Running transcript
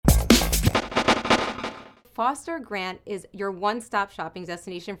Foster Grant is your one-stop shopping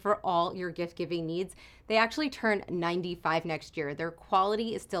destination for all your gift-giving needs. They actually turn 95 next year. Their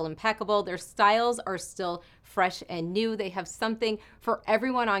quality is still impeccable. Their styles are still fresh and new. They have something for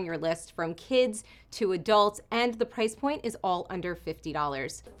everyone on your list, from kids to adults, and the price point is all under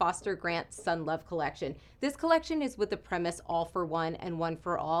 $50. Foster Grant Sun Love Collection. This collection is with the premise all for one and one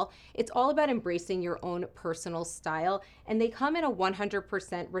for all. It's all about embracing your own personal style, and they come in a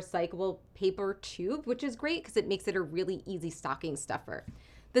 100% recyclable paper tube, which is great because it makes it a really easy stocking stuffer.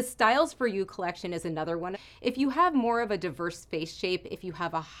 The Styles for You collection is another one. If you have more of a diverse face shape, if you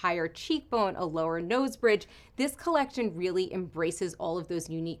have a higher cheekbone, a lower nose bridge, this collection really embraces all of those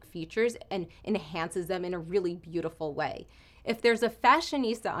unique features and enhances them in a really beautiful way. If there's a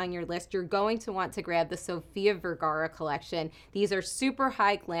fashionista on your list, you're going to want to grab the Sofia Vergara collection. These are super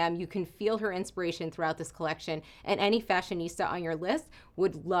high glam. You can feel her inspiration throughout this collection, and any fashionista on your list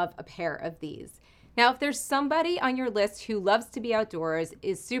would love a pair of these. Now, if there's somebody on your list who loves to be outdoors,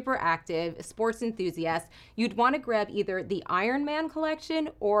 is super active, a sports enthusiast, you'd want to grab either the Iron Man collection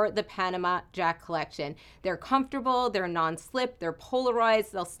or the Panama Jack collection. They're comfortable, they're non-slip, they're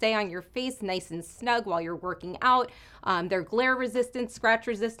polarized, they'll stay on your face nice and snug while you're working out. They're glare resistant, scratch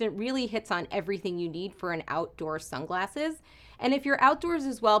resistant, really hits on everything you need for an outdoor sunglasses. And if you're outdoors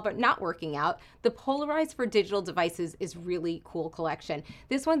as well, but not working out, the Polarized for Digital Devices is really cool collection.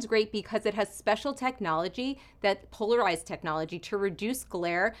 This one's great because it has special technology, that polarized technology, to reduce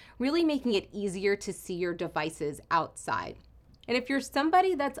glare, really making it easier to see your devices outside. And if you're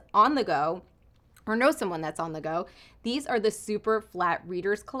somebody that's on the go, or know someone that's on the go, these are the Super Flat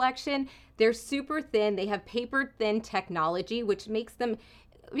Readers collection. They're super thin. They have paper thin technology, which makes them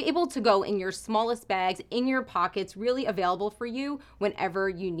able to go in your smallest bags, in your pockets, really available for you whenever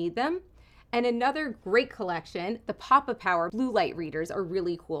you need them. And another great collection, the Papa Power blue light readers, are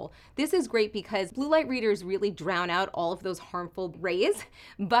really cool. This is great because blue light readers really drown out all of those harmful rays.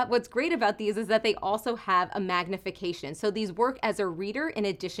 But what's great about these is that they also have a magnification. So these work as a reader in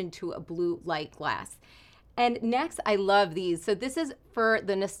addition to a blue light glass. And next, I love these. So this is for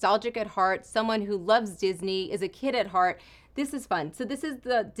the nostalgic at heart, someone who loves Disney, is a kid at heart. This is fun. So this is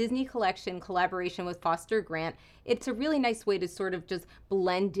the Disney collection collaboration with Foster Grant. It's a really nice way to sort of just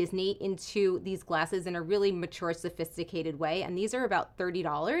blend Disney into these glasses in a really mature, sophisticated way. And these are about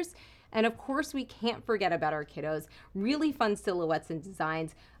 $30. And of course, we can't forget about our kiddos. Really fun silhouettes and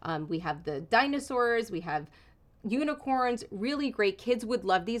designs. We have the dinosaurs, we have unicorns, really great. Kids would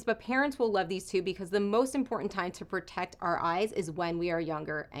love these, but parents will love these too, because the most important time to protect our eyes is when we are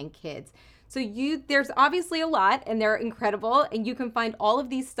younger and kids. So there's obviously a lot, and they're incredible, and you can find all of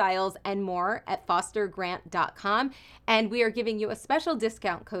these styles and more at fostergrant.com. And we are giving you a special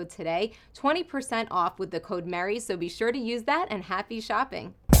discount code today, 20% off with the code Mary. So be sure to use that, and happy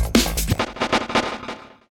shopping.